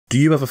Do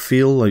you ever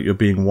feel like you're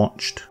being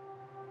watched?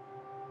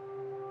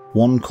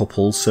 One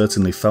couple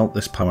certainly felt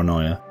this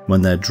paranoia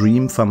when their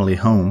dream family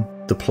home,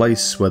 the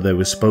place where they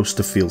were supposed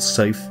to feel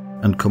safe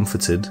and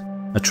comforted,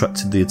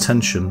 attracted the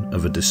attention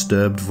of a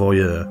disturbed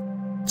voyeur,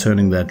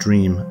 turning their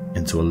dream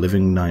into a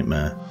living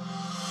nightmare.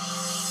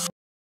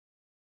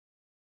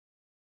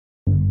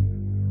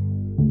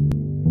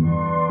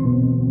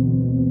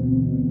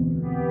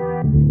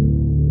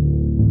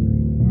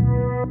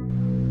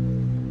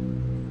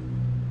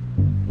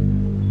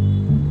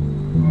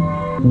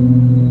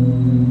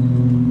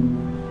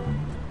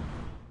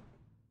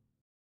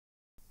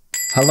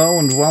 Hello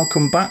and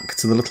welcome back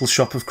to the Little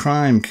Shop of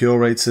Crime,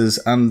 curators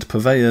and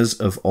purveyors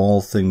of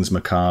all things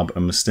macabre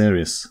and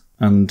mysterious.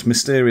 And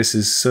mysterious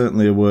is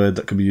certainly a word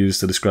that can be used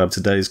to describe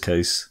today's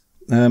case.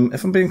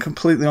 If I'm being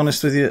completely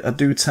honest with you, I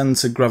do tend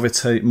to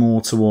gravitate more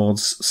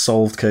towards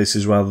solved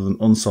cases rather than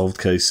unsolved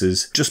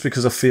cases, just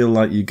because I feel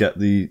like you get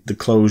the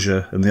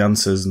closure and the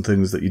answers and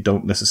things that you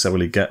don't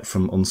necessarily get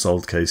from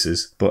unsolved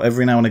cases. But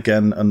every now and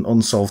again, an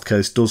unsolved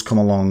case does come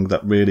along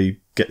that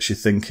really gets you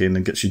thinking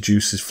and gets your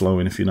juices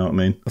flowing, if you know what I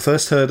mean. I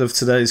first heard of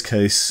today's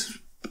case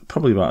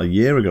probably about a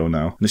year ago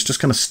now, and it's just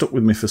kind of stuck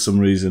with me for some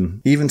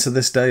reason. Even to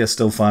this day, I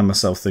still find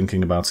myself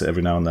thinking about it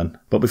every now and then.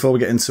 But before we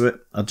get into it,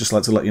 I'd just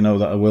like to let you know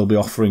that I will be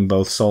offering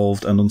both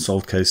solved and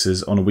unsolved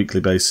cases on a weekly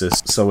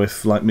basis. So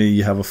if, like me,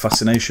 you have a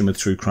fascination with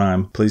true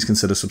crime, please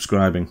consider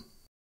subscribing.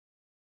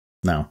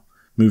 Now,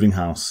 moving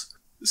house.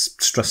 It's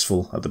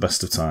stressful at the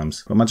best of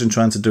times. But imagine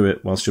trying to do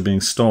it whilst you're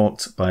being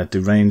stalked by a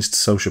deranged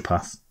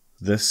sociopath.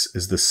 This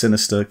is the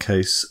Sinister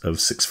Case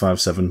of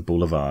 657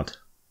 Boulevard.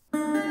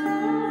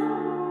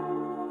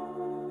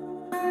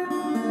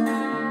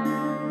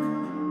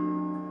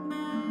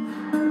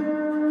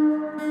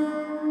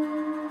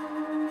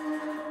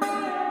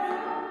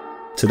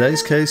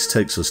 Today's case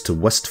takes us to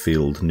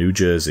Westfield, New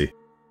Jersey,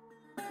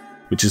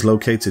 which is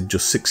located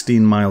just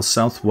 16 miles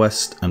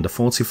southwest and a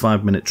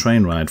 45-minute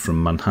train ride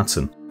from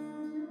Manhattan.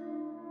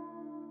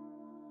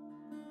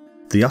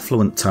 The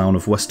affluent town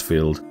of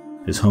Westfield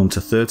is home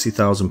to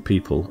 30,000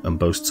 people and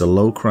boasts a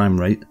low crime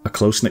rate, a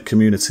close-knit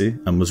community,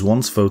 and was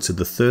once voted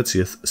the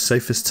 30th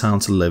safest town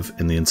to live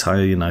in the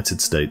entire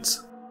United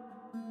States.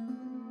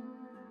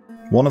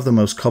 One of the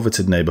most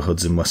coveted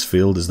neighbourhoods in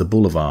Westfield is the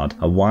Boulevard,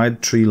 a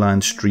wide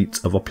tree-lined street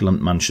of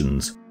opulent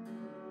mansions.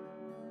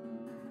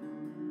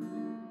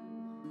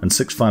 And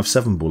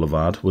 657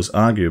 Boulevard was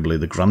arguably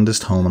the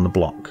grandest home on the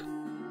block.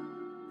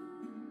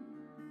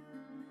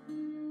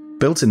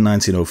 Built in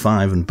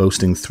 1905 and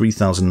boasting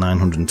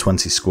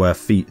 3,920 square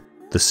feet,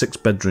 the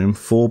 6-bedroom,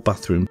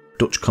 4-bathroom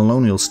Dutch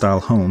colonial-style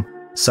home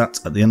sat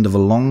at the end of a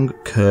long,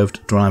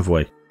 curved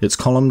driveway. Its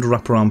columned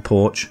wraparound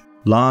porch,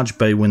 large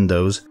bay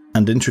windows,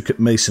 and intricate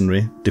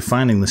masonry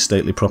defining the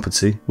stately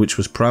property, which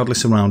was proudly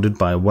surrounded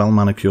by a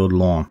well-manicured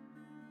lawn.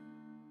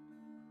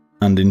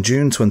 And in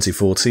June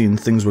 2014,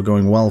 things were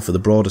going well for the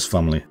Broaddus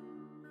family.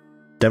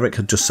 Derek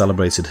had just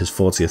celebrated his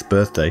 40th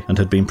birthday and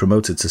had been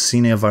promoted to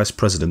senior vice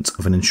president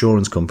of an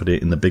insurance company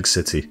in the big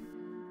city.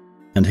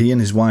 And he and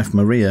his wife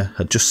Maria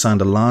had just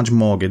signed a large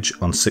mortgage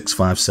on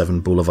 657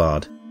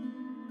 Boulevard.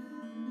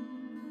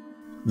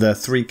 Their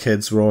 3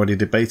 kids were already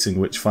debating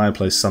which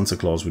fireplace Santa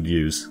Claus would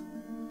use.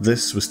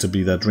 This was to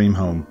be their dream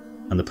home,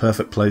 and the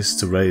perfect place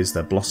to raise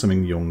their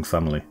blossoming young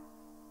family.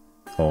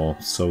 Or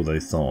so they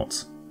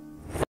thought.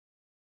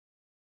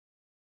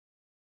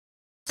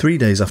 3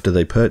 days after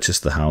they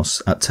purchased the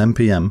house, at 10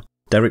 PM,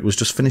 Derek was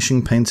just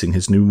finishing painting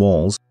his new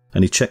walls,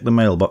 and he checked the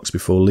mailbox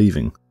before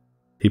leaving.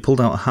 He pulled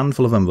out a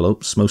handful of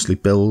envelopes, mostly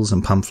bills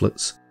and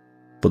pamphlets,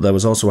 but there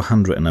was also a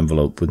handwritten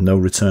envelope with no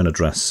return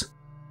address.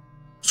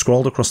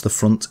 Scrawled across the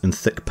front in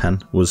thick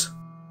pen was,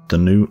 "The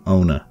new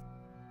owner."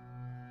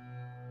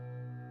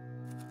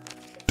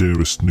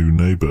 Dearest new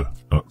neighbour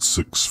at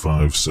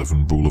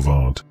 657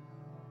 Boulevard,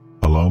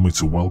 allow me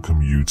to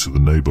welcome you to the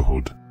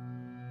neighbourhood.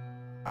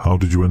 How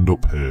did you end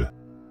up here?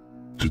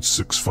 Did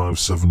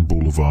 657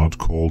 Boulevard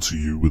call to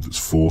you with its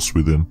force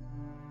within?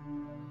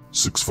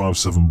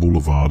 657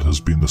 Boulevard has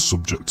been the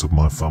subject of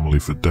my family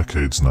for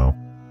decades now,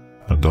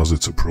 and as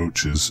it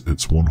approaches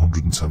its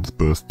 110th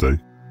birthday,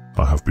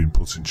 I have been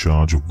put in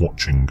charge of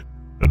watching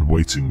and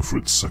waiting for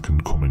its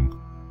second coming.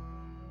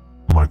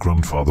 My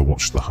grandfather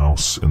watched the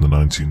house in the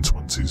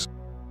 1920s,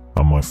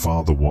 and my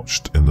father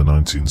watched in the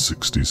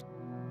 1960s.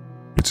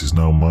 It is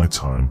now my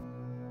time.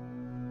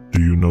 Do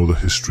you know the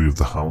history of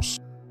the house?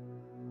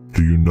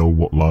 Do you know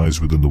what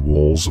lies within the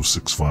walls of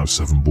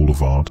 657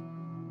 Boulevard?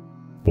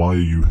 Why are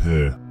you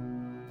here?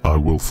 I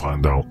will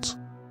find out.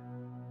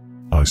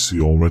 I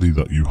see already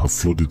that you have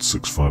flooded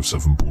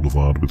 657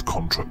 Boulevard with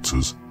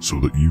contractors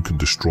so that you can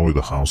destroy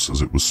the house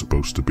as it was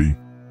supposed to be.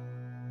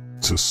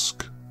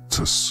 Tisk,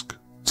 tisk,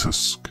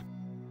 tisk.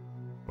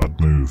 Bad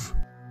move.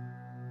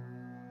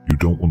 You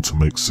don't want to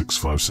make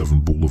 657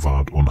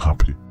 Boulevard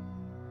unhappy.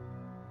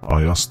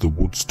 I asked the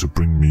woods to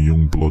bring me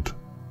young blood,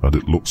 and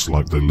it looks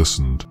like they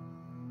listened.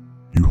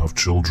 You have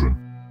children.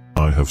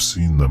 I have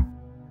seen them.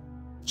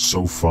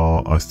 So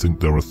far, I think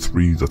there are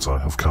 3 that I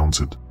have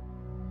counted.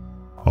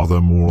 Are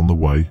there more on the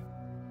way?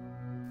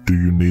 Do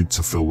you need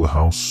to fill the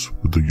house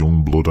with the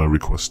young blood I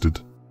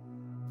requested?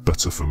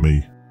 Better for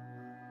me.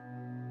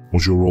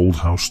 Was your old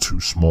house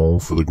too small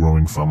for the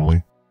growing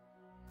family?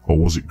 Or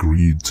was it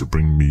greed to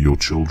bring me your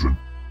children?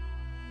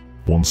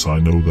 Once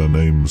I know their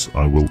names,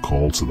 I will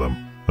call to them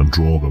and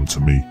draw them to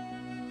me.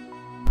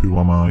 Who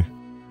am I?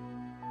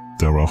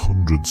 There are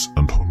hundreds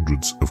and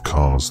hundreds of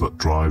cars that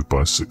drive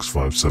by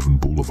 657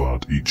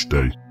 Boulevard each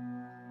day.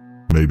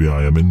 Maybe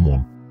I am in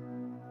one.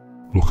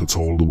 Look at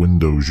all the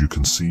windows you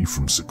can see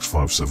from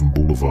 657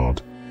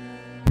 Boulevard.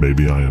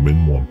 Maybe I am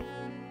in one.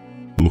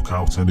 Look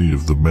out any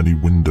of the many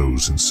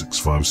windows in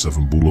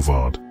 657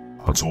 Boulevard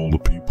at all the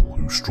people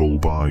who stroll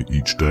by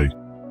each day.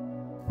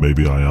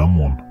 Maybe I am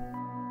one.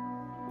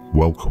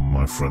 Welcome,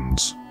 my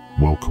friends,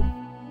 welcome.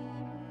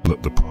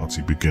 Let the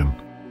party begin.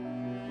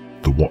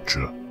 The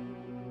Watcher.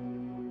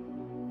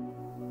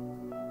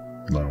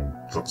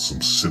 Now, that's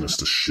some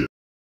sinister shit.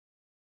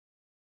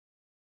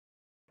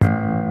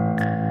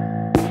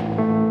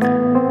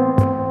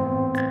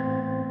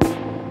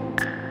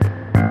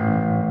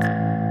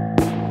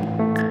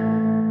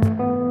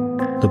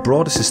 The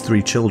Broaddus'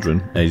 3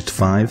 children, aged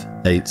 5,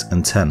 8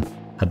 and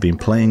 10, had been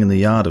playing in the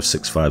yard of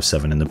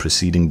 657 in the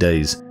preceding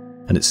days,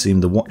 and it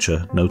seemed the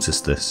Watcher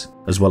noticed this,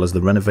 as well as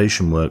the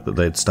renovation work that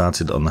they had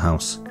started on the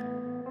house.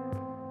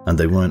 And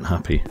they weren't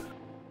happy.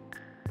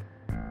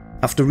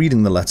 After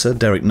reading the letter,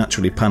 Derek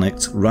naturally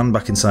panicked, ran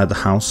back inside the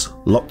house,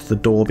 locked the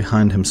door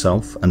behind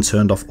himself and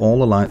turned off all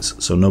the lights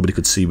so nobody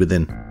could see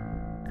within.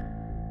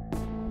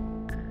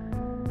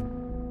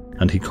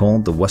 And he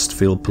called the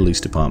Westfield Police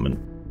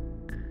Department.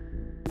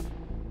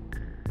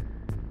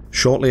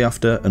 Shortly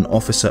after, an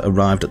officer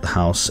arrived at the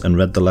house and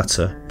read the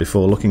letter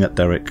before looking at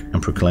Derek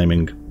and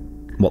proclaiming,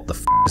 "What the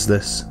f*** is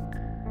this?"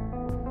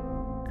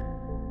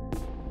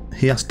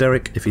 He asked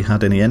Derek if he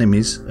had any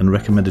enemies and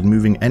recommended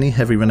moving any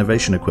heavy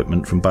renovation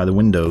equipment from by the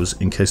windows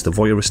in case the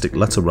voyeuristic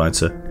letter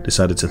writer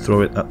decided to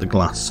throw it at the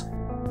glass.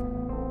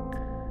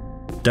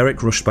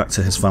 Derek rushed back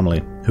to his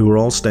family, who were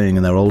all staying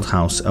in their old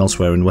house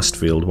elsewhere in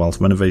Westfield whilst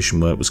renovation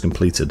work was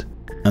completed,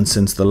 and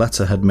since the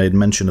letter had made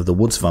mention of the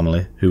Woods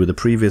family, who were the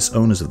previous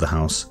owners of the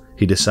house,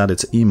 he decided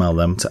to email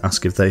them to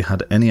ask if they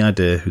had any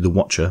idea who the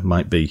Watcher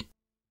might be.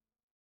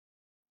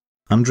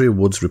 Andrea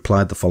Woods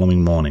replied the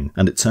following morning,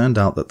 and it turned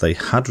out that they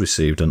had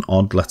received an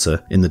odd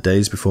letter in the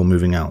days before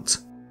moving out.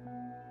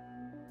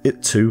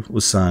 It too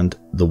was signed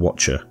The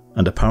Watcher,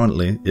 and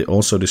apparently it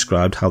also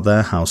described how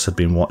their house had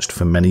been watched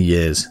for many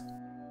years.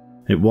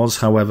 It was,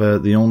 however,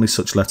 the only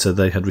such letter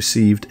they had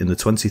received in the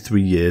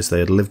 23 years they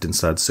had lived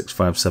inside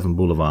 657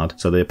 Boulevard,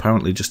 so they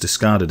apparently just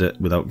discarded it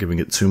without giving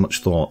it too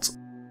much thought.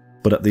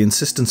 But at the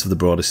insistence of the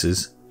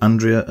Broadduses,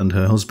 Andrea and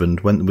her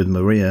husband went with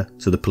Maria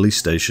to the police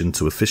station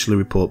to officially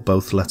report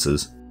both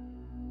letters.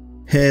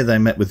 Here they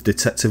met with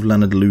Detective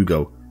Leonard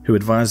Lugo, who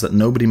advised that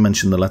nobody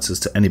mention the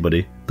letters to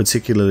anybody,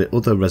 particularly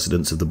other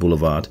residents of the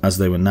Boulevard, as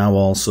they were now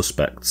all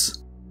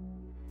suspects.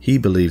 He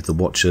believed the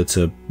Watcher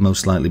to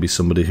most likely be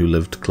somebody who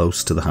lived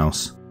close to the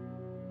house.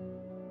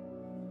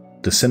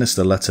 The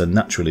sinister letter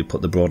naturally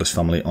put the Broaddus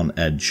family on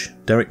edge.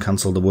 Derek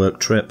cancelled the work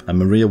trip and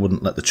Maria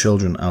wouldn't let the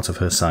children out of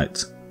her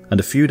sight. And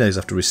a few days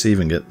after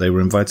receiving it, they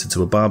were invited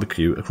to a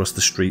barbecue across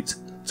the street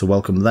to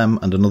welcome them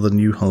and another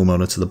new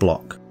homeowner to the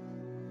block.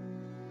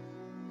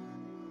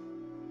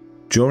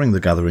 During the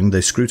gathering, they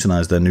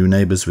scrutinised their new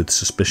neighbours with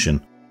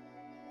suspicion,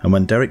 and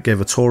when Derek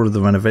gave a tour of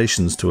the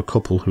renovations to a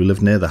couple who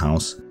lived near the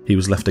house, he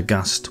was left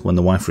aghast when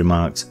the wife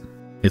remarked,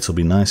 "It'll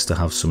be nice to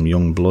have some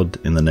young blood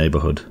in the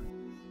neighbourhood."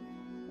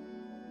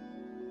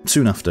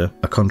 Soon after,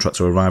 a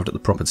contractor arrived at the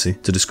property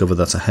to discover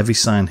that a heavy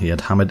sign he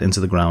had hammered into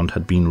the ground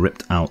had been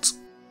ripped out.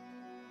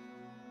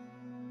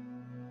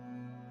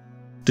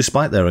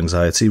 Despite their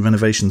anxiety,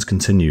 renovations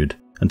continued,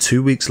 and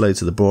 2 weeks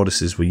later the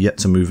Broadduses were yet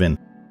to move in.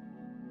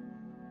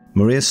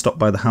 Maria stopped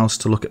by the house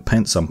to look at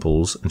paint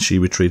samples and she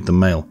retrieved the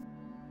mail.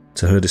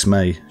 To her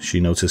dismay, she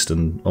noticed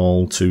an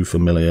all too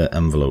familiar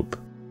envelope.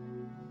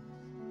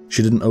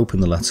 She didn't open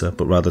the letter,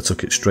 but rather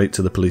took it straight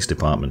to the police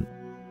department.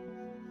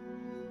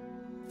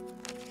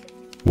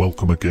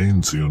 Welcome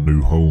again to your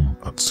new home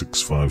at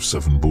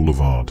 657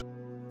 Boulevard.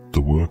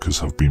 The workers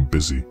have been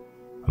busy,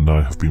 and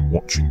I have been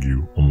watching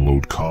you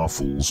unload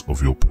carfuls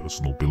of your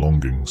personal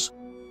belongings.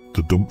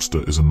 The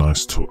dumpster is a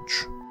nice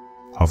touch.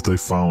 Have they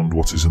found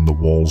what is in the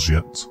walls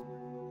yet?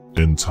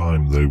 In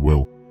time they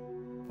will.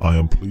 I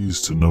am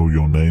pleased to know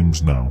your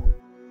names now,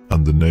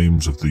 and the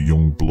names of the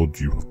young blood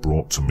you have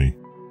brought to me.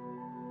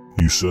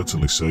 You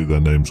certainly say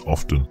their names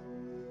often.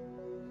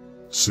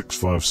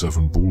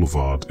 657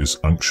 Boulevard is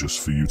anxious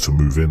for you to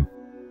move in.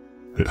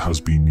 It has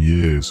been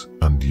years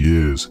and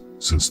years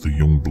since the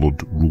young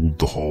blood ruled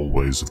the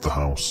hallways of the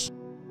house.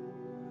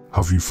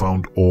 Have you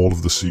found all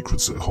of the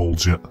secrets it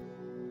holds yet?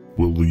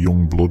 Will the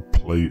young blood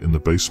play in the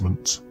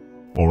basement,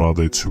 or are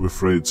they too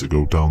afraid to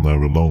go down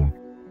there alone?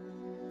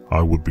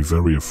 I would be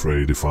very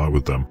afraid if I were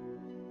them.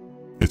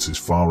 It is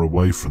far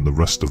away from the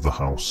rest of the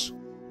house.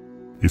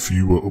 If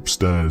you were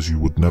upstairs, you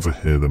would never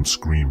hear them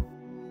scream.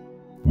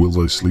 Will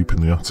they sleep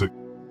in the attic,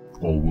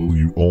 or will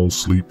you all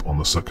sleep on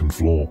the second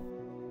floor?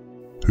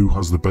 Who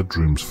has the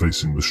bedrooms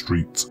facing the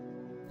street?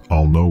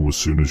 I'll know as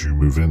soon as you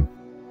move in.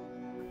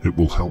 It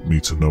will help me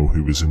to know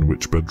who is in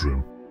which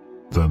bedroom.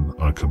 Then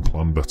I can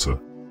plan better.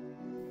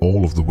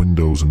 All of the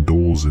windows and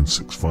doors in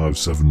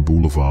 657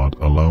 Boulevard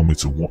allow me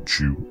to watch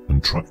you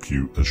and track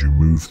you as you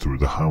move through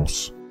the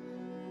house.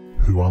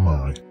 Who am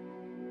I?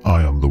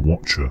 I am the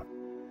Watcher,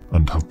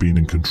 and have been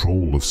in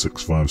control of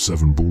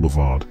 657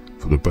 Boulevard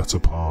for the better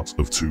part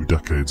of 2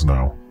 decades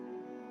now.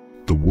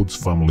 The Woods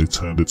family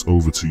turned it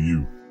over to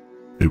you.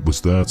 It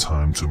was their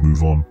time to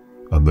move on,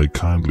 and they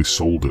kindly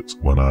sold it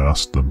when I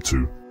asked them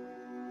to.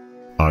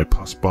 I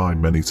pass by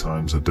many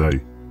times a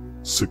day.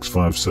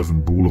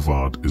 657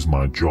 Boulevard is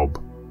my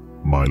job,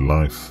 my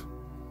life,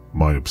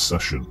 my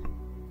obsession.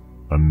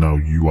 And now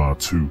you are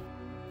too,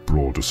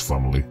 Broaddus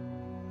family.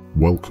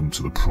 Welcome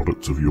to the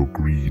product of your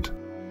greed.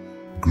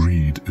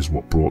 Greed is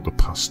what brought the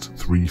past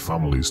 3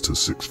 families to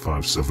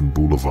 657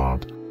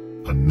 Boulevard,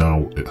 and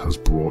now it has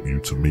brought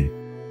you to me.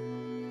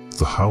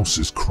 The house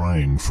is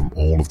crying from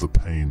all of the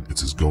pain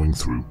it is going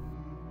through.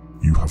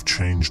 You have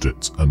changed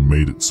it and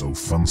made it so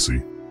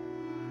fancy.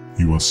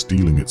 You are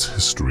stealing its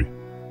history.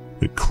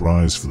 It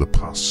cries for the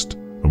past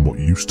and what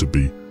used to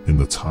be in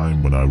the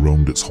time when I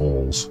roamed its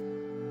halls.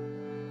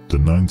 The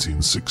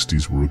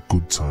 1960s were a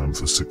good time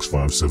for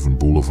 657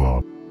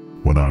 Boulevard,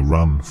 when I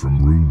ran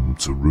from room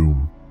to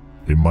room,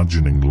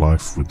 imagining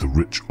life with the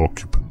rich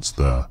occupants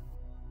there.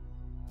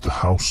 The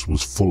house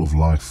was full of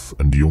life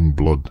and young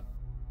blood.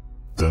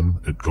 Then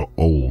it got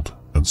old,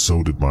 and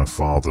so did my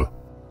father,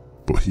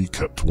 but he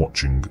kept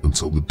watching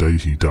until the day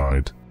he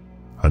died,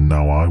 and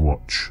now I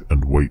watch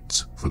and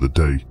wait for the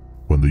day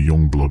when the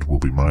young blood will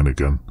be mine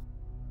again.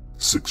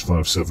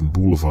 657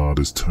 Boulevard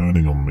is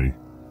turning on me.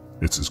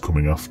 It is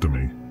coming after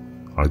me.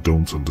 I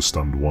don't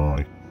understand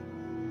why.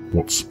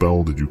 What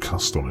spell did you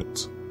cast on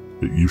it?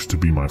 It used to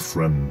be my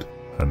friend,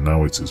 and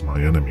now it is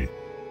my enemy.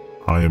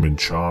 I am in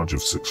charge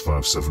of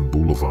 657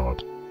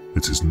 Boulevard.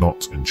 It is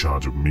not in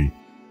charge of me.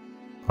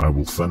 I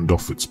will fend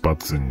off its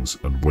bad things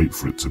and wait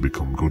for it to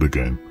become good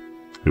again.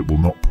 It will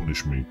not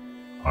punish me.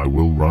 I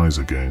will rise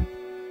again.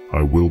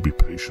 I will be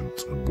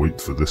patient and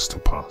wait for this to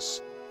pass,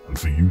 and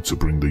for you to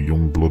bring the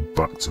young blood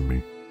back to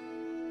me.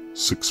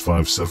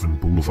 657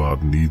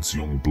 Boulevard needs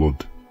young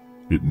blood.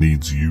 It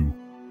needs you.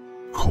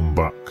 Come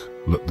back.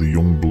 Let the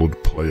young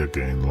blood play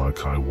again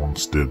like I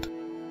once did.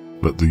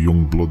 Let the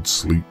young blood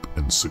sleep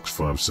in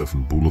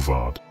 657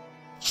 Boulevard.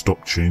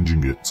 Stop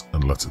changing it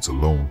and let it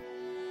alone.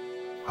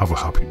 Have a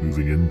happy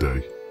moving in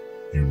day.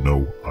 You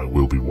know I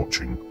will be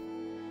watching.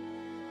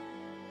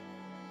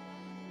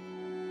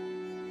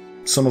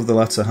 Some of the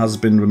letter has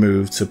been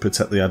removed to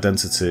protect the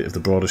identity of the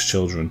Broaddus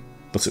children,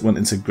 but it went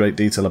into great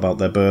detail about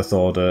their birth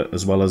order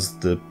as well as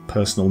the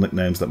personal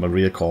nicknames that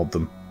Maria called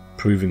them,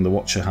 proving the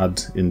Watcher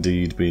had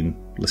indeed been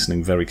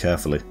listening very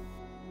carefully.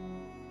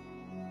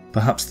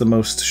 Perhaps the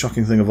most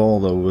shocking thing of all,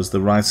 though, was the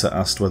writer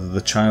asked whether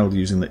the child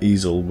using the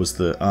easel was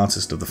the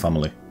artist of the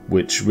family,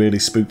 which really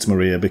spooked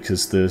Maria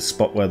because the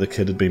spot where the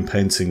kid had been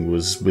painting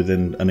was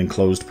within an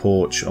enclosed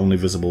porch only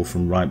visible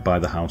from right by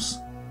the house.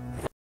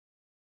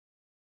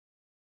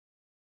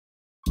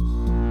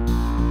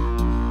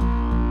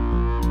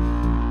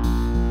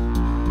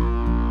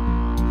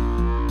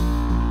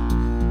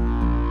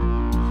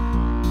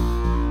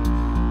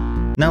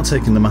 Now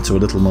taking the matter a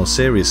little more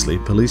seriously,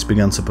 police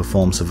began to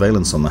perform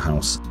surveillance on the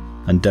house,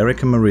 and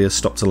Derek and Maria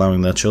stopped allowing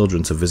their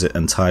children to visit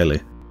entirely.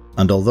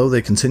 And although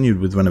they continued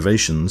with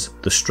renovations,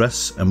 the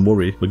stress and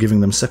worry were giving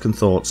them second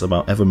thoughts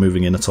about ever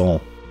moving in at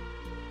all.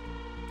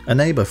 A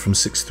neighbour from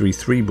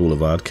 633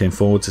 Boulevard came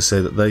forward to say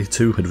that they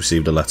too had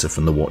received a letter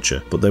from the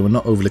Watcher, but they were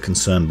not overly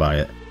concerned by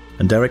it,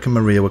 and Derek and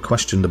Maria were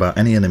questioned about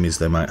any enemies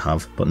they might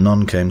have, but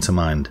none came to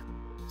mind.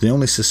 The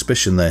only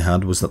suspicion they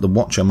had was that the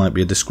Watcher might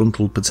be a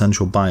disgruntled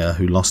potential buyer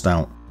who lost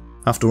out.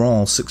 After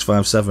all,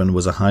 657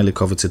 was a highly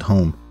coveted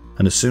home,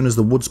 and as soon as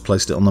the Woods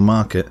placed it on the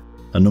market,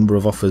 a number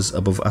of offers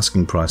above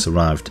asking price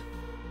arrived.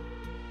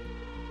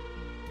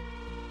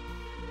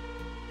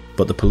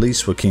 But the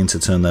police were keen to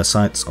turn their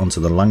sights onto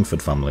the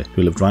Langford family,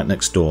 who lived right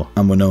next door,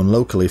 and were known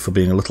locally for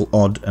being a little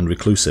odd and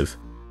reclusive.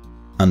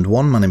 And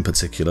one man in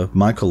particular,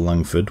 Michael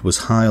Langford, was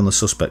high on the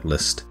suspect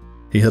list.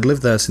 He had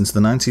lived there since the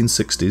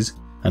 1960s,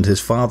 and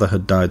his father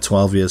had died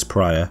 12 years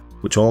prior,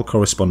 which all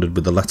corresponded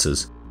with the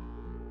letters.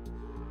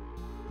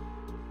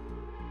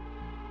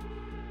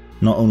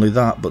 Not only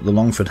that, but the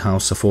Langford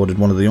house afforded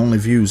one of the only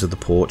views of the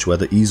porch where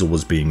the easel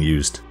was being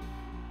used.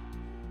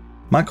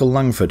 Michael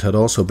Langford had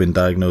also been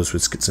diagnosed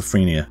with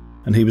schizophrenia,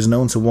 and he was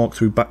known to walk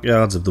through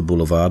backyards of the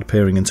boulevard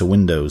peering into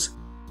windows.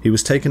 He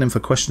was taken in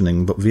for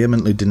questioning but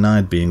vehemently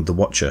denied being the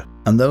Watcher,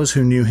 and those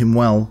who knew him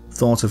well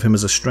thought of him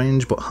as a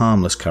strange but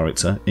harmless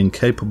character,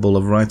 incapable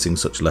of writing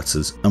such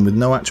letters, and with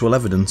no actual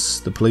evidence,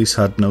 the police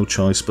had no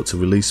choice but to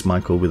release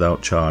Michael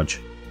without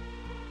charge.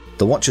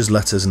 The Watcher's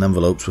letters and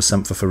envelopes were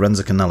sent for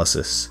forensic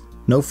analysis.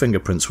 No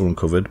fingerprints were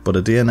uncovered, but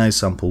a DNA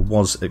sample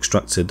was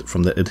extracted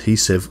from the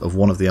adhesive of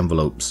one of the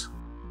envelopes.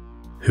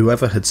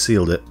 Whoever had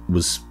sealed it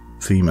was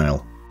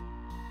female.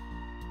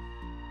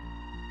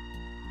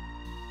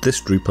 This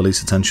drew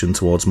police attention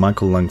towards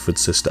Michael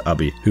Langford's sister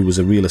Abby, who was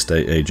a real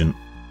estate agent.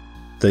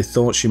 They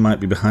thought she might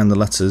be behind the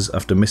letters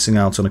after missing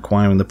out on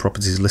acquiring the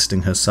property's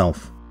listing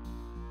herself.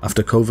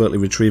 After covertly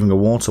retrieving a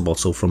water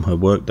bottle from her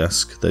work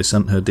desk, they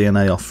sent her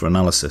DNA off for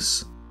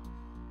analysis.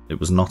 It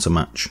was not a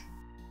match.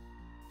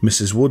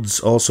 Mrs. Woods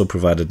also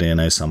provided a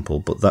DNA sample,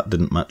 but that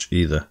didn't match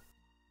either.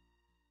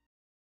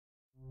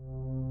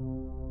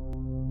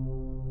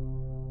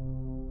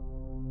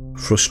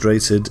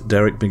 Frustrated,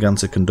 Derek began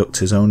to conduct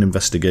his own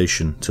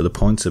investigation to the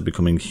point of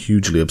becoming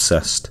hugely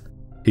obsessed.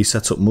 He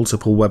set up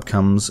multiple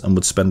webcams and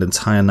would spend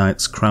entire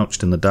nights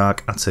crouched in the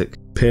dark attic,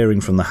 peering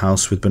from the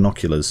house with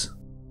binoculars,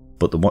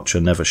 but the watcher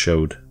never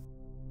showed.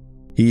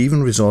 He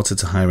even resorted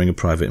to hiring a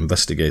private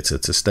investigator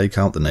to stake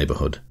out the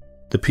neighbourhood.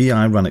 The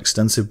PI ran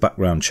extensive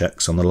background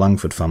checks on the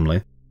Langford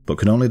family, but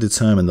could only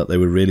determine that they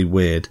were really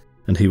weird,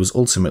 and he was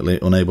ultimately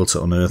unable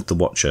to unearth the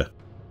watcher.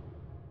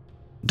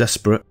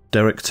 Desperate,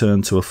 Derek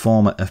turned to a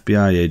former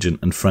FBI agent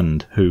and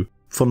friend who,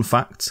 fun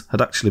fact,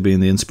 had actually been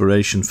the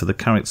inspiration for the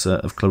character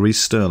of Clarice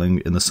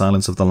Sterling in The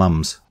Silence of the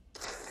Lambs.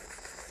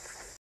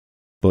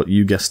 But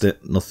you guessed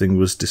it, nothing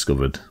was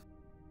discovered.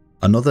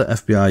 Another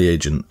FBI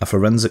agent, a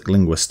forensic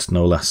linguist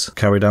no less,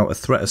 carried out a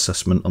threat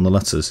assessment on the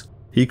letters.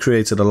 He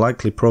created a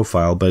likely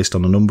profile based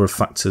on a number of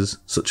factors,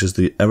 such as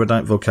the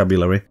erudite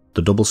vocabulary,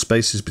 the double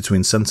spaces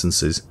between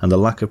sentences, and the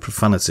lack of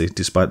profanity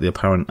despite the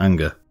apparent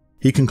anger.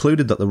 He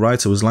concluded that the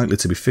writer was likely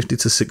to be 50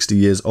 to 60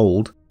 years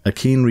old, a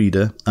keen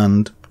reader,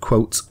 and,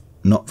 quote,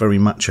 not very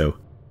macho.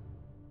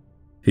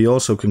 He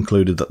also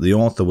concluded that the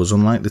author was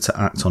unlikely to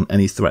act on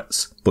any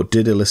threats, but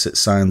did elicit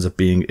signs of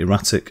being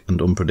erratic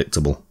and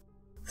unpredictable.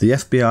 The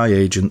FBI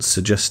agents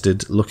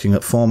suggested looking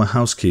at former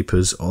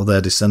housekeepers or their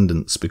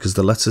descendants because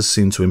the letters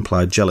seemed to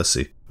imply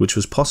jealousy, which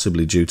was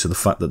possibly due to the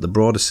fact that the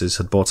Broadduses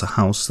had bought a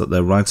house that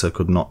their writer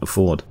could not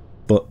afford.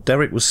 But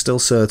Derek was still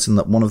certain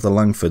that one of the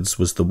Langfords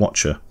was the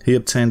watcher. He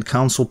obtained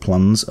council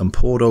plans and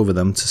pored over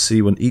them to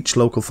see when each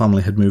local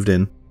family had moved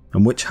in,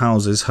 and which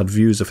houses had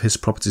views of his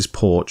property's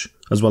porch,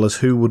 as well as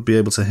who would be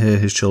able to hear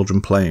his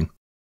children playing.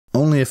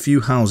 Only a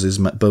few houses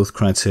met both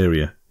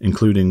criteria,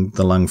 including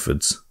the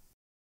Langfords.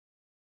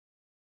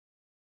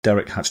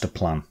 Derek hatched a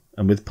plan,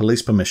 and with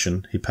police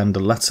permission, he penned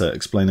a letter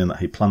explaining that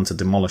he planned to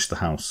demolish the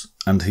house,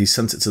 and he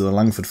sent it to the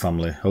Langford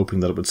family, hoping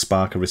that it would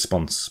spark a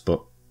response,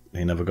 but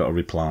he never got a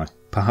reply.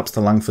 Perhaps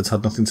the Langfords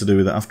had nothing to do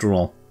with it after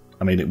all.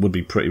 I mean, it would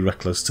be pretty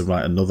reckless to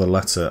write another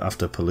letter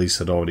after police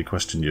had already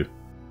questioned you.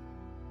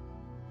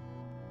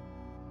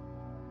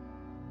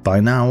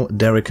 By now,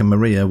 Derek and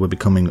Maria were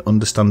becoming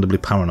understandably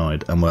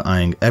paranoid and were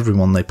eyeing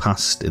everyone they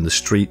passed in the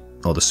street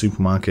or the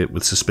supermarket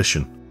with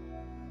suspicion.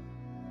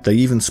 They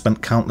even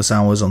spent countless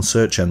hours on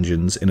search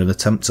engines in an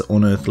attempt to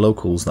unearth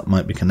locals that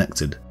might be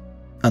connected.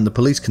 And the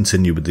police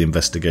continued with the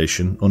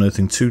investigation,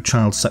 unearthing 2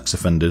 child sex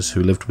offenders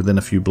who lived within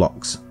a few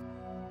blocks.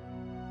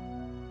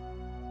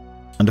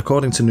 And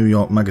according to New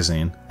York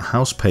Magazine, a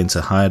house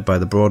painter hired by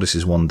the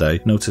Broadduses one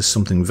day noticed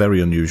something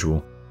very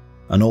unusual.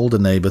 An older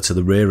neighbour to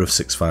the rear of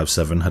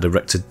 657 had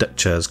erected deck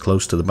chairs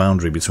close to the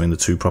boundary between the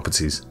 2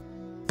 properties.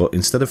 But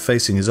instead of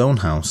facing his own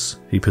house,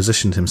 he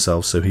positioned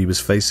himself so he was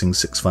facing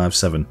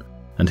 657,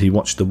 and he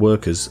watched the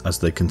workers as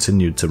they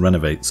continued to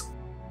renovate.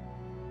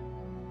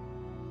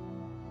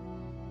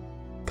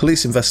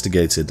 Police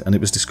investigated, and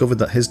it was discovered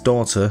that his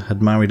daughter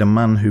had married a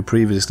man who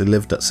previously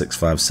lived at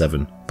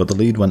 657, but the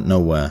lead went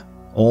nowhere.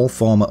 All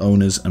former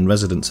owners and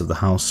residents of the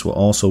house were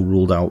also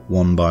ruled out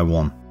one by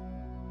one.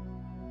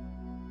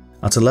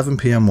 At 11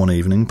 PM one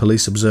evening,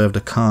 police observed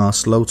a car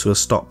slow to a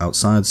stop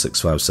outside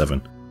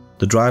 657.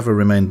 The driver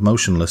remained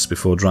motionless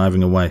before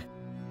driving away.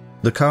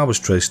 The car was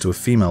traced to a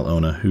female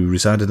owner who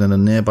resided in a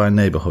nearby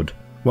neighbourhood.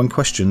 When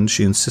questioned,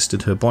 she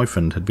insisted her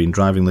boyfriend had been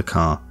driving the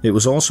car. It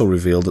was also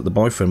revealed that the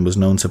boyfriend was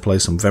known to play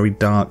some very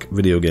dark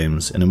video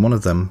games, and in one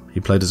of them, he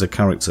played as a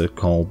character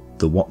called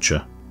The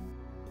Watcher.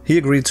 He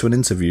agreed to an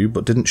interview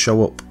but didn't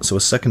show up, so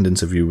a second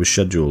interview was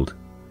scheduled.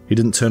 He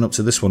didn't turn up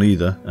to this one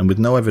either, and with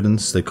no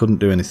evidence, they couldn't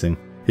do anything.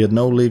 He had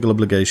no legal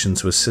obligation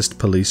to assist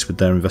police with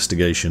their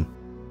investigation.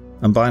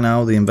 And by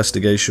now, the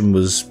investigation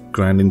was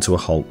grinding to a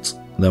halt.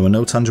 There were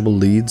no tangible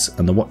leads,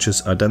 and the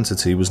Watcher's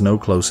identity was no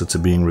closer to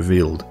being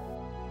revealed.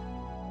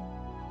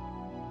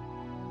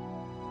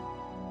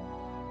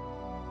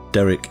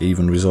 Derek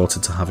even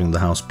resorted to having the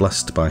house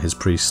blessed by his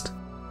priest.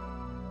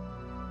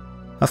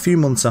 A few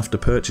months after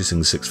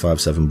purchasing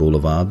 657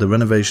 Boulevard, the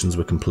renovations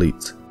were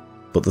complete,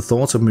 but the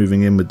thought of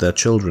moving in with their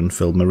children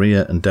filled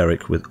Maria and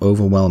Derek with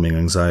overwhelming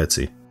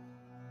anxiety.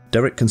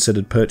 Derek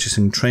considered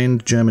purchasing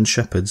trained German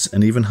shepherds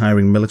and even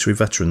hiring military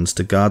veterans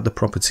to guard the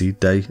property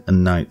day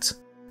and night.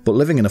 But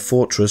living in a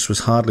fortress was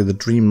hardly the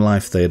dream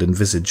life they had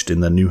envisaged in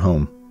their new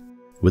home.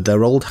 With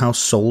their old house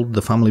sold,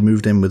 the family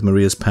moved in with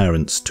Maria's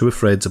parents, too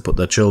afraid to put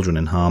their children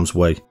in harm's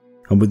way.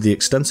 And with the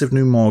extensive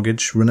new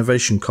mortgage,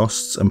 renovation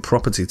costs and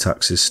property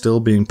taxes still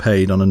being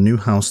paid on a new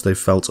house they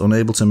felt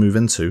unable to move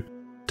into,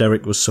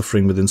 Derek was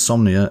suffering with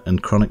insomnia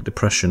and chronic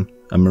depression,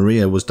 and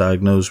Maria was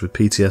diagnosed with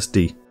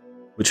PTSD,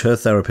 which her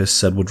therapist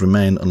said would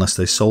remain unless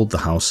they sold the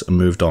house and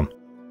moved on.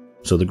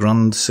 so the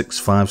grand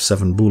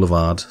 657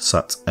 Boulevard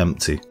sat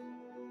empty.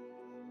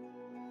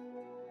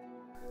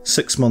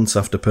 6 months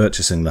after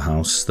purchasing the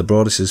house, the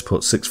Broaddusses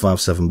put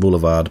 657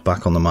 Boulevard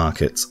back on the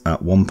market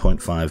at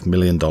 $1.5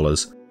 million,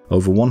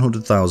 over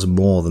 $100,000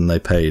 more than they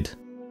paid.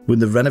 With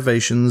the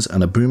renovations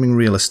and a booming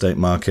real estate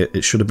market,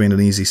 it should have been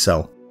an easy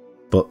sell,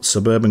 but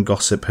suburban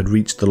gossip had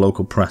reached the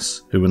local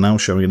press, who were now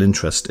showing an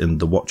interest in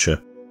The Watcher,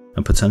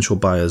 and potential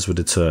buyers were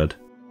deterred.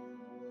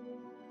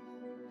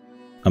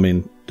 I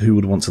mean, who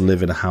would want to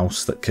live in a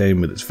house that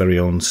came with its very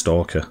own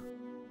stalker?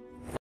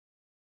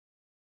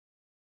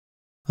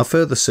 A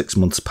further 6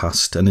 months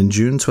passed, and in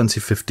June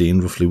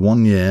 2015, roughly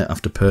 1 year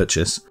after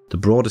purchase, the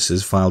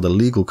Broaddusses filed a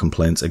legal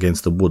complaint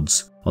against the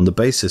Woods on the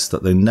basis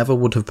that they never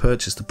would have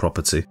purchased the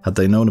property had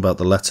they known about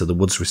the letter the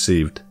Woods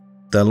received.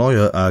 Their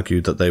lawyer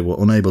argued that they were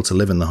unable to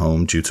live in the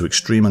home due to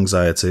extreme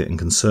anxiety and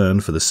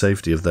concern for the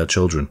safety of their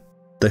children.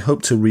 They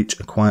hoped to reach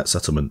a quiet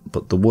settlement,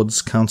 but the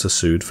Woods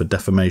countersued for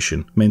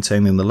defamation,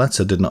 maintaining the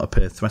letter did not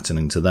appear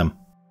threatening to them.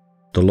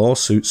 The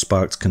lawsuit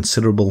sparked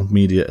considerable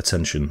media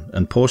attention,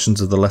 and portions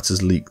of the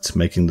letters leaked,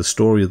 making the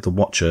story of the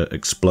Watcher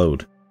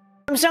explode.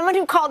 From someone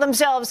who called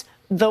themselves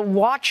The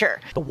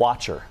Watcher. The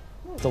Watcher.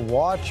 The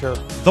Watcher.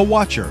 The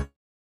Watcher.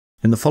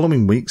 In the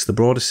following weeks, the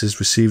Broaddusses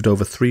received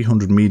over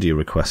 300 media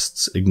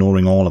requests,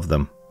 ignoring all of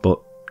them,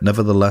 but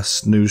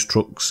nevertheless, news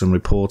trucks and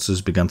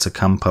reporters began to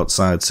camp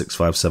outside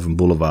 657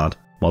 Boulevard,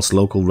 whilst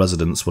local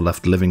residents were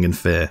left living in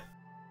fear.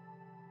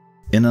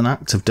 In an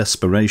act of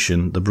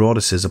desperation, the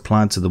Broaddusses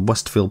applied to the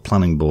Westfield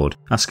Planning Board,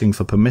 asking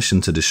for permission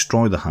to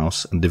destroy the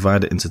house and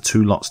divide it into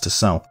 2 lots to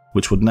sell,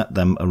 which would net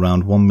them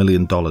around $1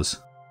 million.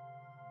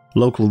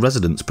 Local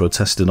residents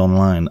protested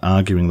online,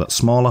 arguing that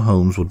smaller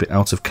homes would be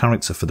out of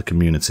character for the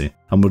community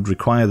and would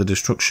require the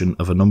destruction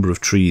of a number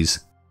of trees.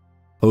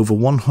 Over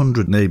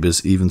 100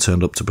 neighbours even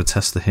turned up to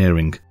protest the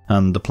hearing,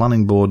 and the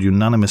planning board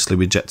unanimously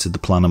rejected the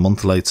plan a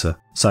month later,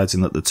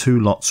 citing that the 2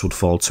 lots would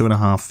fall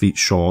 2.5 feet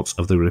short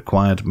of the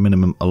required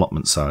minimum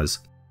allotment size.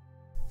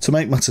 To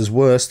make matters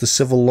worse, the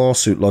civil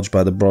lawsuit lodged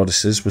by the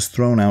Broaddusses was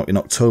thrown out in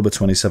October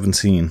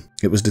 2017.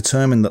 It was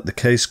determined that the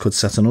case could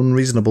set an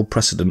unreasonable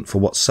precedent for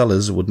what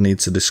sellers would need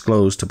to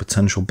disclose to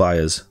potential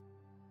buyers.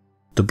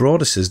 The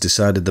Broaddusses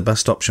decided the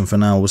best option for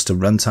now was to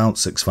rent out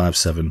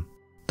 657.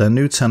 Their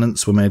new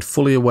tenants were made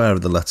fully aware of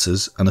the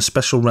letters, and a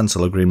special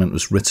rental agreement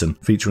was written,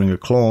 featuring a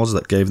clause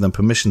that gave them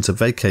permission to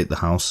vacate the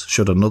house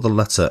should another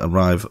letter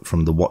arrive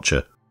from the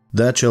Watcher.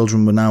 Their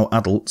children were now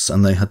adults,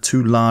 and they had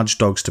 2 large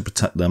dogs to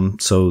protect them,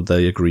 so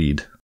they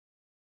agreed.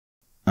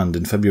 And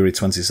in February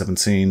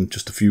 2017,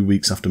 just a few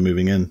weeks after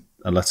moving in,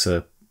 a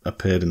letter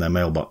appeared in their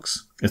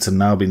mailbox. It had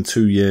now been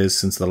 2 years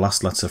since the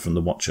last letter from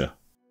the Watcher.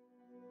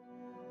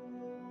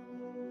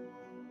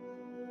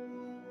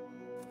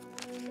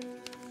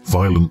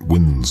 Violent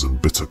winds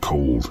and bitter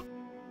cold,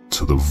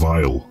 to the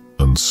vile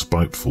and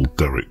spiteful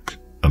Derek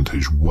and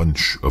his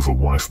wench of a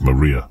wife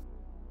Maria.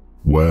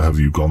 Where have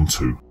you gone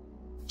to?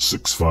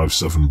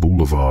 657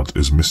 Boulevard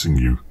is missing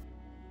you.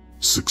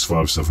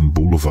 657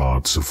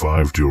 Boulevard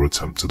survived your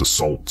attempted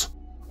assault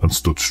and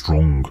stood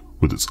strong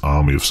with its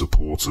army of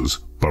supporters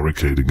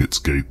barricading its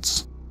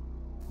gates.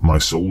 My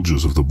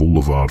soldiers of the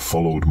Boulevard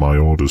followed my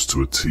orders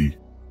to a T.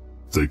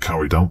 They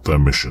carried out their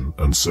mission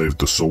and saved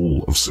the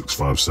soul of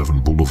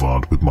 657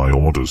 Boulevard with my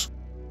orders.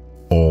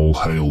 All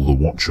hail the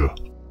Watcher.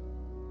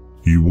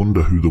 You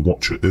wonder who the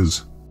Watcher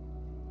is?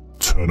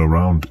 Turn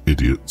around,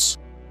 idiots.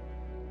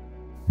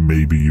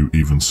 Maybe you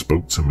even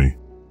spoke to me,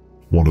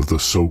 one of the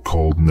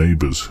so-called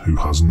neighbours who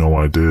has no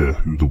idea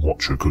who the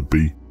Watcher could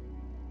be.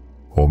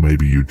 Or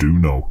maybe you do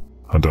know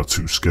and are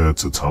too scared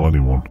to tell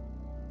anyone.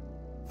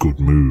 Good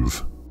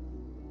move.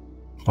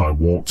 I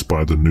walked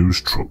by the news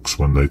trucks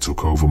when they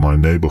took over my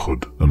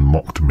neighbourhood and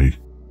mocked me.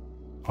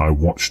 I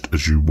watched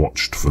as you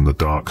watched from the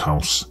dark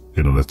house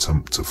in an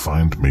attempt to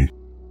find me.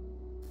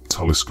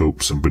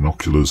 Telescopes and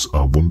binoculars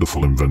are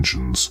wonderful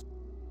inventions.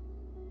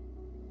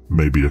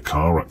 Maybe a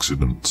car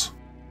accident,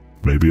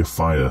 maybe a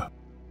fire,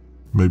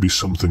 maybe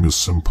something as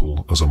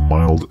simple as a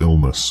mild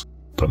illness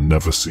that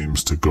never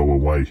seems to go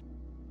away,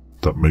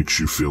 that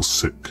makes you feel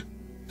sick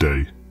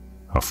day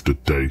after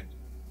day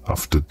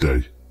after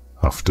day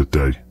after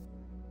day.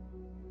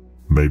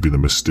 Maybe the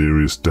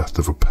mysterious death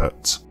of a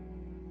pet.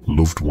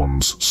 Loved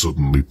ones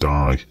suddenly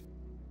die.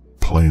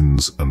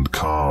 Planes and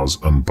cars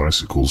and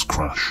bicycles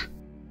crash.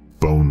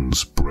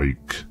 Bones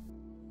break.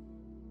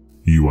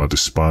 You are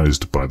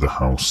despised by the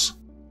house,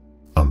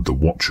 and the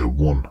Watcher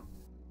won.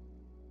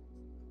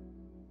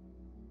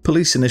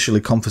 Police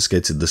initially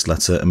confiscated this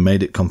letter and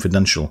made it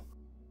confidential.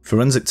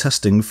 Forensic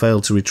testing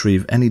failed to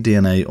retrieve any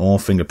DNA or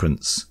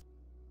fingerprints.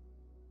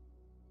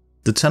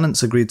 The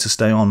tenants agreed to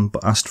stay on,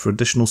 but asked for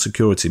additional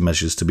security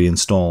measures to be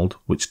installed,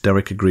 which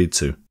Derek agreed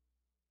to.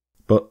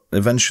 But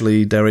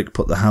eventually Derek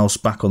put the house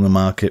back on the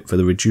market for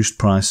the reduced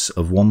price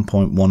of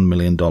 $1.1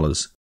 million.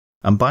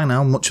 And by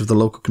now much of the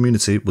local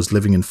community was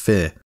living in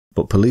fear,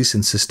 but police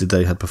insisted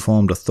they had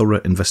performed a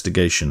thorough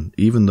investigation,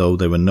 even though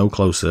they were no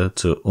closer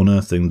to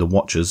unearthing the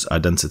Watcher's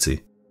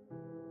identity.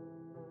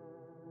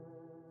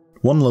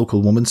 One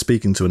local woman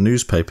speaking to a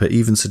newspaper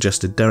even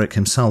suggested Derek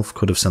himself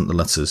could have sent the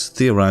letters,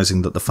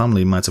 theorising that the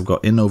family might have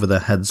got in over their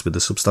heads with a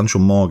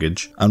substantial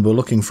mortgage and were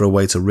looking for a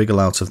way to wriggle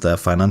out of their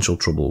financial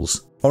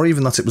troubles, or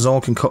even that it was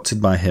all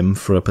concocted by him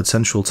for a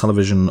potential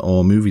television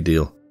or movie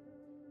deal.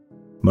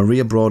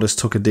 Maria Broaddus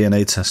took a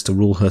DNA test to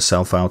rule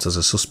herself out as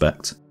a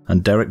suspect,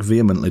 and Derek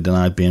vehemently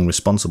denied being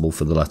responsible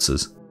for the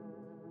letters.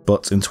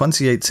 But in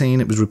 2018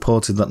 it was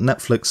reported that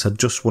Netflix had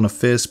just won a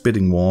fierce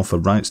bidding war for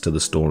rights to the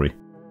story.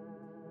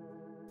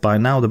 By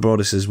now the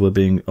Broadduses were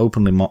being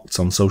openly mocked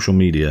on social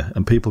media,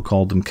 and people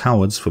called them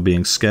cowards for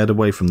being scared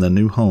away from their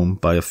new home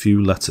by a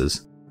few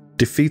letters.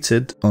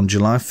 Defeated, on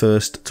July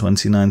 1st,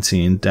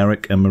 2019,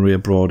 Derek and Maria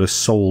Broaddus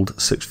sold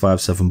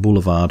 657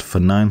 Boulevard for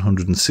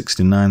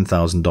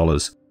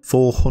 $969,000,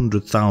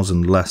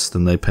 $400,000 less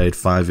than they paid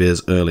 5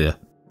 years earlier,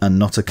 and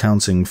not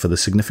accounting for the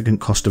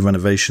significant cost of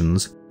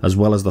renovations, as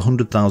well as the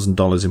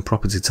 $100,000 in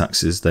property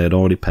taxes they had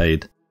already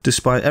paid.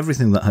 Despite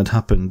everything that had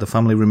happened, the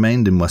family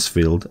remained in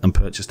Westfield and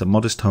purchased a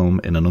modest home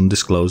in an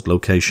undisclosed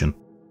location.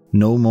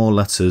 No more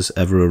letters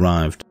ever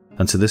arrived,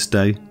 and to this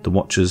day, the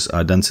watcher's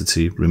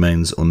identity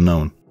remains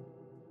unknown.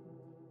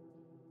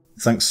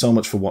 Thanks so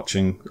much for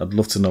watching. I'd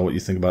love to know what you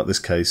think about this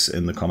case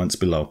in the comments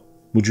below.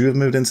 Would you have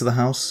moved into the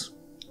house?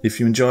 If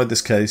you enjoyed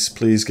this case,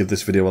 please give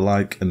this video a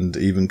like and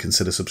even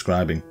consider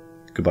subscribing.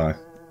 Goodbye.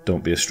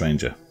 Don't be a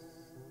stranger.